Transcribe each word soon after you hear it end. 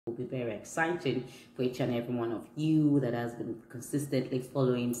will be very exciting for each and every one of you that has been consistently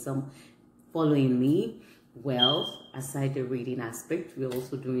following me. Well, aside the reading aspect, we're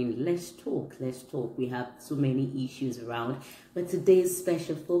also doing Let's Talk. Let's Talk. We have so many issues around, but today's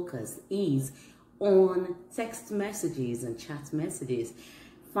special focus is on text messages and chat messages.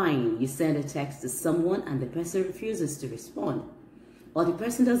 Fine, you send a text to someone and the person refuses to respond, or the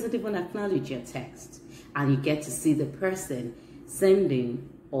person doesn't even acknowledge your text, and you get to see the person sending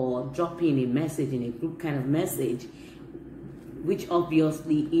or dropping a message in a group kind of message, which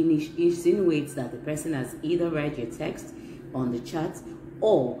obviously insinuates that the person has either read your text on the chat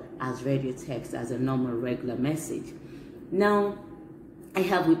or has read your text as a normal regular message. Now, I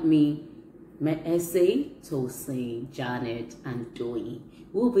have with me Essay, Tosin, Janet, and Joey.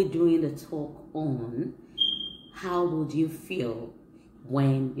 We'll be doing the talk on how would you feel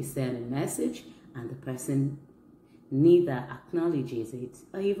when you send a message and the person neither acknowledges it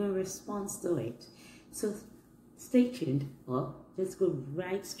or even responds to it. So stay tuned, or let's go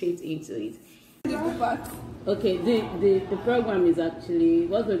right straight into it. Okay, the program is actually,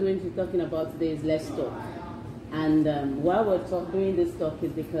 what we're going to be talking about today is Let's Talk. And while we're doing this talk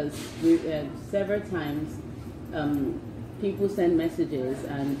is because we several times people send messages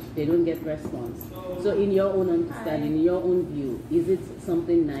and they don't get response. So in your own understanding, in your own view, is it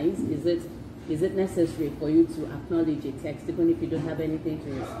something nice? Is it necessary for you to acknowledge a text even if you don't have anything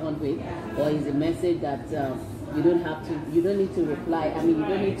to respond with? Or is a message that you don't need to reply, I mean you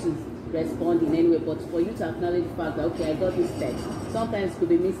don't need to respond in any way, but for you to acknowledge the fact that, okay, I got this text, sometimes could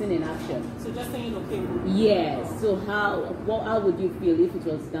be missing in action. So just saying okay. Yes. So how would you feel if it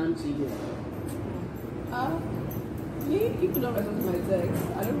was done to you? You could not respond to my text.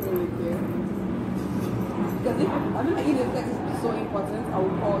 I don't really care. Because if the text is so important, I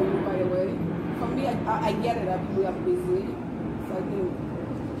will call you right away. For me, I get it that people are busy. So I think.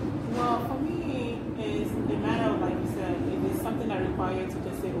 Well, for me, it's a matter of, like you said, if it's something that requires you to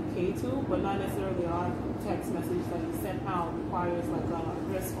just say okay to, but not necessarily our text message that you send out requires like a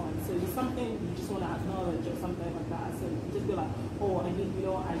response. So it's something you just want to acknowledge or something like that. So you just be like, oh, I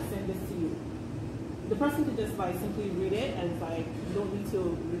send this to you. The person could just like simply read it and it's like you don't need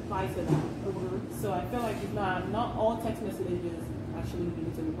to reply to that. So I feel like it's not all text messages actually you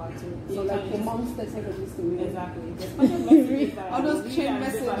need to reply to. Yeah, like your mom's text messages to me. Exactly. There's all those chain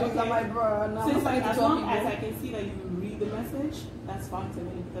messages like, okay. I'm like, bro, no. So it's like as long as I can see that you read the message, that's fine to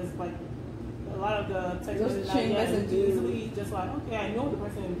me, because like a lot of the text messages usually just like, okay, I know the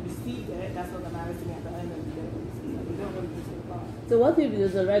person received it, that's what matters to me at the end of the day. So you don't really need to reply. So what if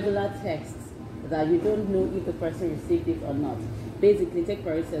there's a regular text that you don't know if the person received it or not? Basically, take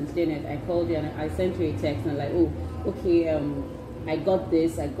for instance, Janet, I called you and I sent you a text and like, oh, okay, I got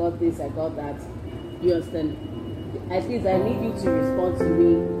this, I got that. You understand? At least I need you to respond to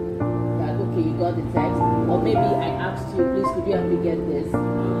me that, okay, you got the text. Or maybe I asked you, please, could you help me get this?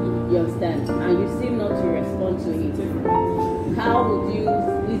 You understand? And you seem not to respond to it. How would you,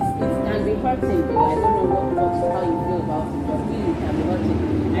 it can be hurting you. I don't know how you feel about it, but really it can be hurting.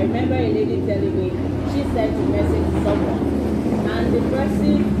 I remember a lady telling me, she sent a message to someone, and the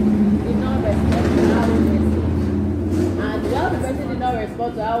person did not respond to our message. And while the person did not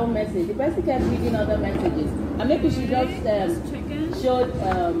respond to our message, the person kept reading other messages. And maybe she just showed,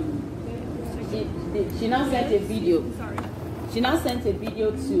 she now sent a video. She now sent a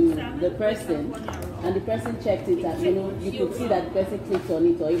video to the person, and the person checked it, and you could see that the person clicked on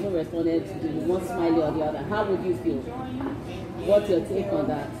it or even responded to one smiley or the other. How would you feel? What's your take on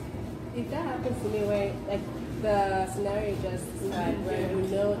that? If that happens to me, where like the scenario just described, where you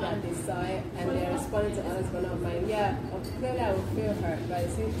know that they saw it and they're responding to others but not mine, yeah, clearly I would feel hurt, but at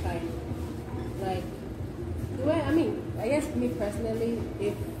the same time, like the way, I mean, I guess me personally,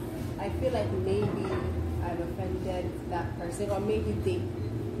 if I feel like maybe I've offended that person, or maybe they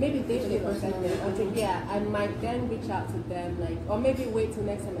feel offended, until I might then reach out to them, like, or maybe wait till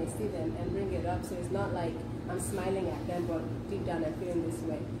next time I see them and bring it up, so it's not like I'm smiling at them, but deep down I'm feeling this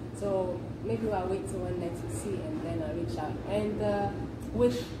way. So maybe I'll wait till when next we see, and then I'll reach out. And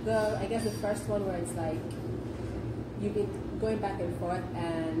with I guess the first one where it's like you've been going back and forth,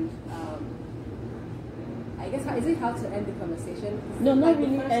 and I guess is it how to end the conversation? No, not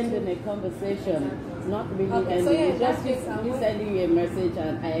really ending a conversation. Not really ending. So yeah, it's just me sending you a message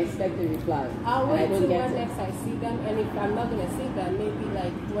and I expect a reply. I'll wait till when next I see them, and if I'm not gonna see them, maybe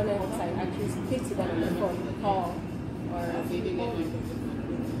like when next I actually speak to them on the phone, call, or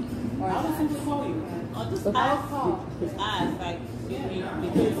I'll just simply call you. I'll just ask, like, because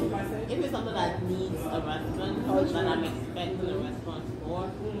if it's something that needs a response, then I'm expecting a response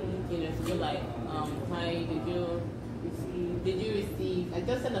for, so you're like, hi, did you Did you receive? I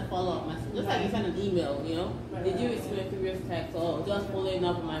just sent a follow-up message, just like you sent an email, you know. Did you receive a previous text or just following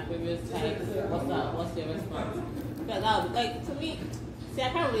up on my previous text? What's up? What's your response? Because that would, like, to me, see, I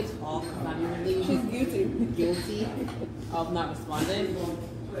can't really talk because I'm really guilty of not responding.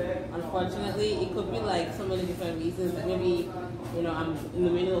 Unfortunately, it could be like so many different reasons. Like maybe, you know, I'm in the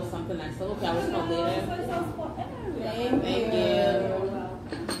middle of something. I said, okay, I'll respond later. Thank you.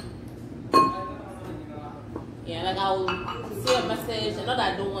 Yeah, like I'll see a message, and not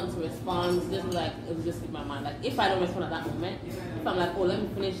that I don't want to respond, just be like, it'll just keep my mind. Like if I don't respond at that moment, if I'm like, oh, let me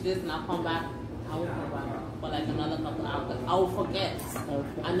finish this and I'll come back, I won't come back for like another couple hours. Like, I will forget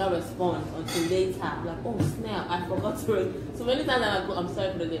and not respond until later. I'm like, oh snap, I forgot to respond. So many times I'm like, I'm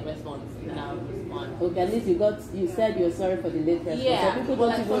sorry for the late response, and I'll respond. Okay, at least you said you're sorry for the late response. Yeah, so people don't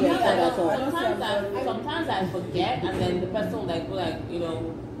like, even respond at all. sometimes I forget, and then the person will like, you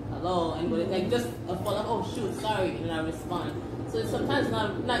know, hello, and like just a follow, oh shoot, sorry, and I respond. So sometimes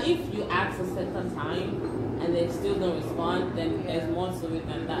now if you ask a certain time and they still don't respond, then there's more to it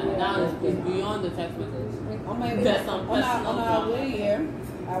than that. That is beyond the text message. On my way, on our way here,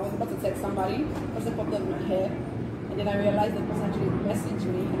 I was about to text somebody, person popped up in my head, and then I realized the person actually messaged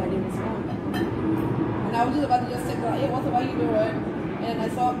me and I didn't respond. And I was just about to just say, like, hey, what about you doing? And then I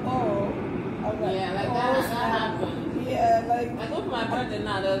saw, oh, I was like, yeah, like oh, that happened. Yeah, like I go for my birthday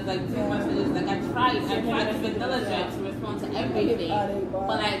now. There was like 2 messages. Like I tried to be diligent to respond to everything, but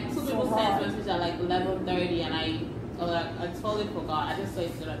like 2 people sent messages at like 11:30, and I totally forgot. I just saw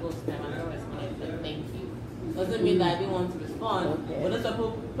it like, oh snap, I never responded. Like, thank you. Doesn't mean that I didn't want to respond, but those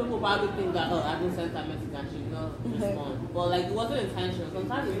people probably think that, oh, I haven't sent that message, I should not respond. But like it wasn't intentional.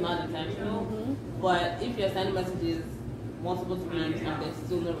 Sometimes it's not intentional, but if you're sending messages multiple times and there's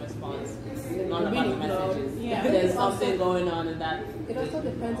still no response, it's not about the messages. Yeah. There's something going on in that. It also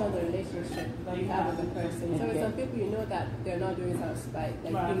depends on the relationship that you have with the person. So with some people, you know that they're not doing it out of spite.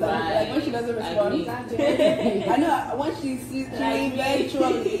 Like, you know, like when she doesn't respond, I know when she sees me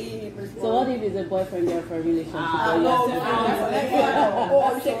eventually. So what if it's a boyfriend-girlfriend relationship?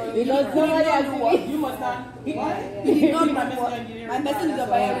 Because somebody has you must not. My message is a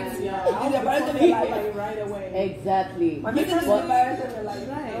priority. It's a priority in life right away. Exactly. My message is a priority in life.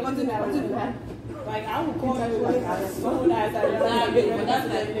 Continue. Like I would call you like as soon as I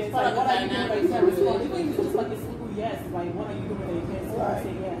that's part of the dynamic. Even just like a simple yes, like what are you doing? You can't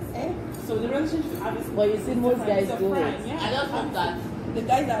say yes. So the relationship obviously. But you see most guys do it. I just hope that the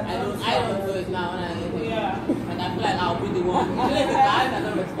guys that I don't do it now when I get it. Yeah. Like I feel like I'll be the one. Usually the guys that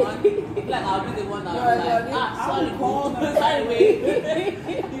don't respond, I feel like I'll be the one that will be like, sorry, call. Sorry, wait.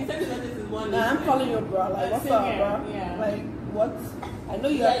 You said that this is one. Nah, I'm calling you, bro. Like, what's up, bro? Yeah. Like, what? I know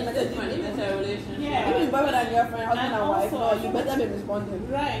you are different. If it's a relationship. Yeah. If it's better than your friend, husband and wife, no, you better be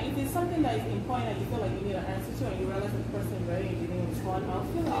responding. Right. If it's something that is important and you feel like you need an answer to and you realize the person is ready and you didn't respond, I'll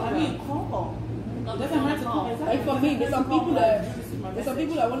feel like, I mean, call. It doesn't have to call. Like for me, there's some people that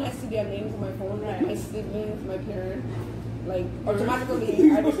when I see their names on my phone, like my siblings, my parents, like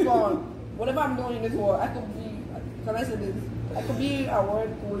automatically I respond. Whatever I'm doing in this world, I could be, can I say this? I could be at work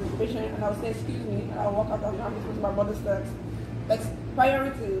with a patient and I'll say, excuse me, and I'll walk out and I'm supposed to my brother's text. Like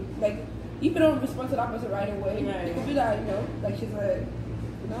priority, like if you don't respond to that person right away, it could be that, you know, like she's like,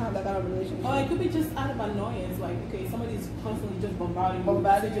 you don't have that kind of relationship. Or it could be just out of annoyance, like, okay, somebody's constantly just bombarding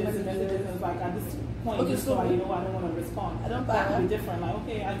messages and it's like at this point, okay, so like, you know, I don't want to respond. That could be different. Like,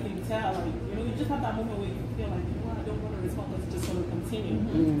 okay, I can tell, like, you know, you just have that moment where you feel like, you know what, I don't want to respond, it's just going to continue.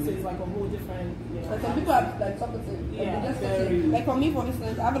 So it's like a whole different, you know. Like some people are like talkative. Like for me, for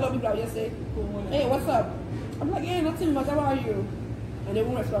instance, I have a lot of people that will just say, hey, what's up? I'm like, yeah, nothing much, how are you? And they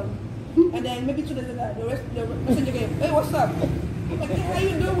won't respond. And then maybe 2 days later, they'll message again, hey, what's up? I'm like, hey, how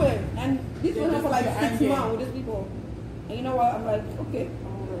you doing? And this went on for like 6 months with these people. And you know what? I'm like, okay.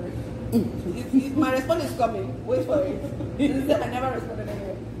 If my response is coming, wait for it. I never responded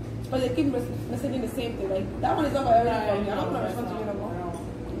anyway. But they keep messaging the same thing. Like, that one is not for everything for me. I'm not going to respond to you no more.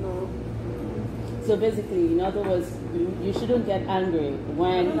 No. So basically, in other words, you shouldn't get angry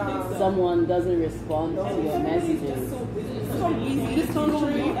when someone doesn't respond to your messages. It's so easy. This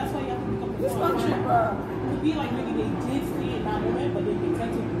country, that's why you have to become this country, bro. It could be like maybe they did see in that moment, but they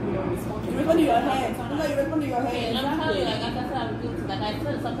tend to, you know, respond to you respond to your head. No, you respond to your head. And I'm telling you, like I said, I'm guilty. Like I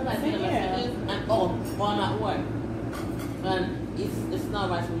said, sometimes I see the messages and while I'm at work. And it's not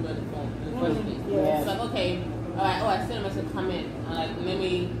right for me on the phone in the first place. It's like, okay, alright, I see a message come in, and like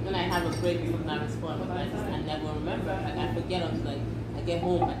maybe when I have a break or something, I respond, but I never remember. Like I forget until like I get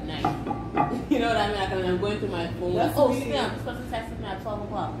home at night. You know what I mean? Like I'm going through my phone, like, oh snap, this person texted me at 12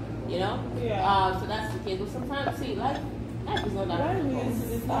 o'clock. You know? Yeah. So that's the case. But sometimes, see, life Life is not that Why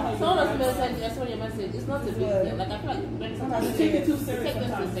difficult. is not Someone else will send your message. It's not a big deal. Like I feel like when sometimes You take it too serious take it too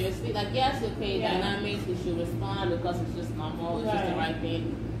sometimes. seriously. Like yes, okay, Yeah. dynamics. We should respond because it's just normal. It's just the right thing.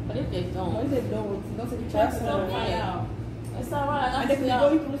 But if they don't, What if they don't take it Just personal? don't find out. it's alright. And they can go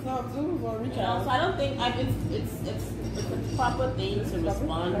through stuff too for reach You know, out. so I don't think it's a proper thing to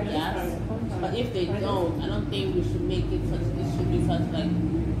respond, yes. But if they don't, I don't think we should make it such. It should be such like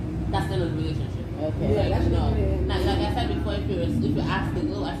that's the end of the relationship. Okay. Yeah, that's no. really- Like I said before, if you ask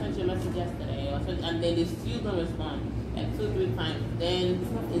them, oh, I sent you a message yesterday, and then they still don't respond, like 2-3 times, then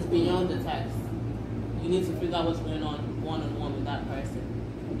it's beyond the text. You need to figure out what's going on one-on-one with that person.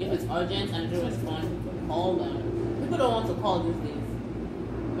 If it's urgent and they don't respond, call them. People don't want to call these days.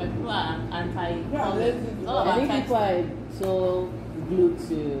 But people are anti-calling. It's all I about think people texting. are so glued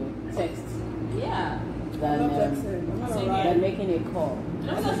to text Yeah. I love texting. I'm not gonna lie. than making a call. I'm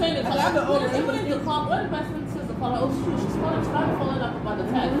not saying the I love the call. old Even if the call, when the person says the call, oh shoot, she's following up about the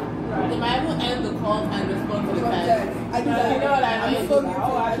text. They might even end the call and respond to the text. I do that. You know what I mean? I'm so guilty.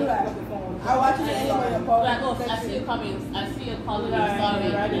 I do that. I watch it anyway. Your call. Like, oh, I see you coming, I see you calling me, Right, sorry,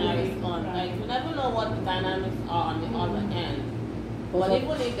 right, and I right. respond. Like, you never know what the dynamics are on the other end. But Also-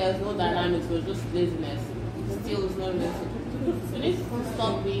 even if there's no dynamics, it's just laziness, still is no relationship. You need to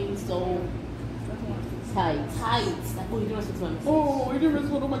stop being so Tight. tight. Like, oh, you don't respond to my message. Oh, you didn't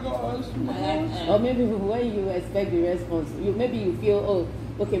respond. Oh my gosh. Oh my gosh. Or maybe when you expect the response, maybe you feel,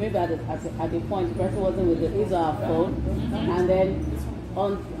 oh, okay, maybe at the point the person wasn't with his or her phone, and then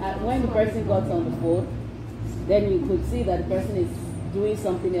when the person got on the phone, then you could see that the person is doing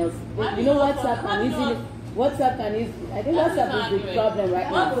something else. How do You know, you know WhatsApp how do you know- WhatsApp can easily, I think WhatsApp is the problem right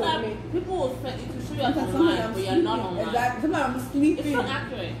now. WhatsApp, people will it will show you up Sometimes online, I'm but you're not sleeping. online. Exactly. Sometimes I'm It's sleeping. not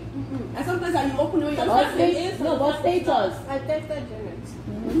accurate. And sometimes you open it, you're Or Sometimes it state, is, no, but sometimes it's status. I texted Janet.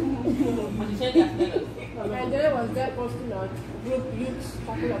 But you change that status. And Janet was there posting on group youths,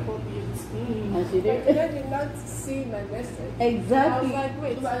 talking about youths. And she But did. Janet did not see my message. Exactly. I was like,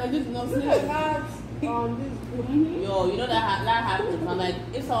 wait, I just not look at that on this group. Yo, you know that happens. I'm like,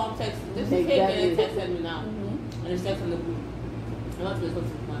 if someone texts, this is Exactly. texted me now, and it's texting the group. I'm not supposed to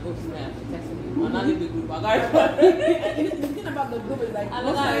my oh snap, she texted me. I'm not in the group. I got it. The thing about the group is like I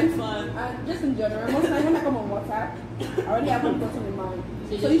most got it times, fun. just in general, most times when I come on WhatsApp, I already have one person in mind.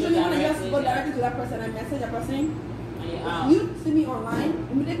 So So you usually just when I go just go directly to that person, I message that person. And you're out. You see me online,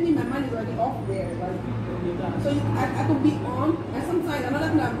 immediately my mind is already off there. Like, so I could be on, and sometimes another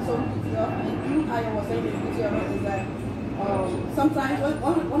thing I'm so guilty of, and you I was saying this guilty of is that sometimes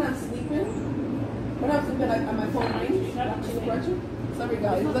when I'm sleeping, like on my phone rings, watching the question. Sorry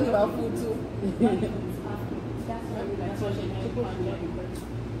guys, we're talking about food too.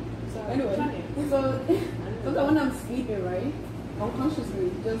 So anyway, so sometimes when I'm sleeping, right,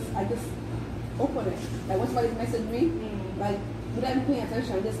 unconsciously, I just open it. Like when somebody message me, like without even paying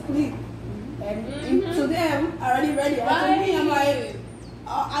attention, I just click. And to them, I already ready. And to me, I'm like,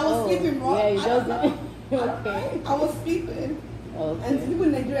 I was sleeping, bro. Yeah, you I don't just know. okay. I was sleeping. Okay. And people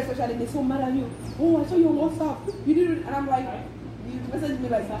in Nigeria especially, they're so mad at you. Oh, I saw you on WhatsApp. You did it. And I'm like, you messaged me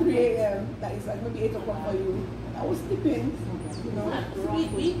like 3 a.m. That is like maybe 8 o'clock for you. I was sleeping. You know. It's not wrong.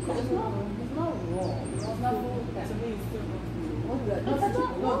 It's not food. To me, it's still not food. What is that? No, it's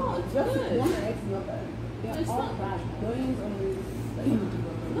not wrong. Just It's good. one X, not bad. Yeah, It's all not bad. Going is always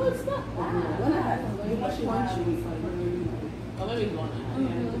No, it's not bad. when I had from going much punchy. Or maybe it's one.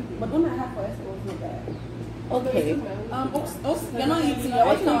 But when I had for us, it was not bad. Okay. You're not eating. You're I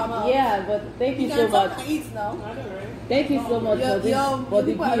watching our think, mouth. yeah, but thank you You so can talk much. and eat now. Thank you so much for this, for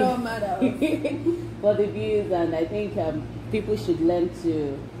the people are not mad at us. views, for the views, and I think people should learn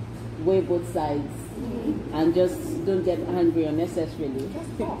to weigh both sides and just don't get angry unnecessarily.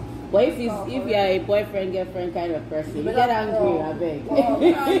 But if you are a boyfriend girlfriend kind of person, you get angry, I beg.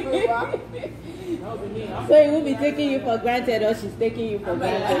 So he will be taking you for granted, or she's taking you for You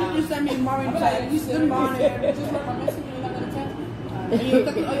granted. send me morning text. You send morning. Just like my message, you're not gonna text me. And you're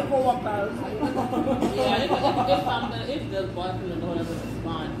taking all your co-workers. Yeah, if the boyfriend don't ever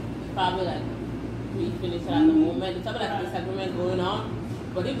respond, probably like we finish it at the moment. It's probably like a disagreement going on.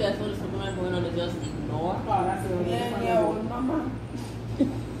 But if there's no disagreement going on, they just ignore. Oh, that's a Yeah, mama.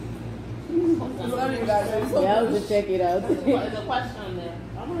 Sorry guys, I'm so You have to check it out. There's a question there.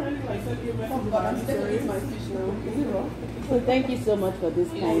 I'm already like sending you a message But about I'm you, still sorry. eating my fish now. Is it raw? So thank you so much for this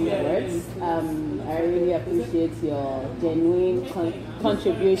kind words. I really appreciate your genuine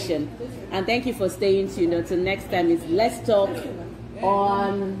contribution, and thank you for staying tuned. Until next time, it's Let's Talk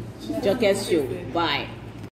on Joker's Show. Bye.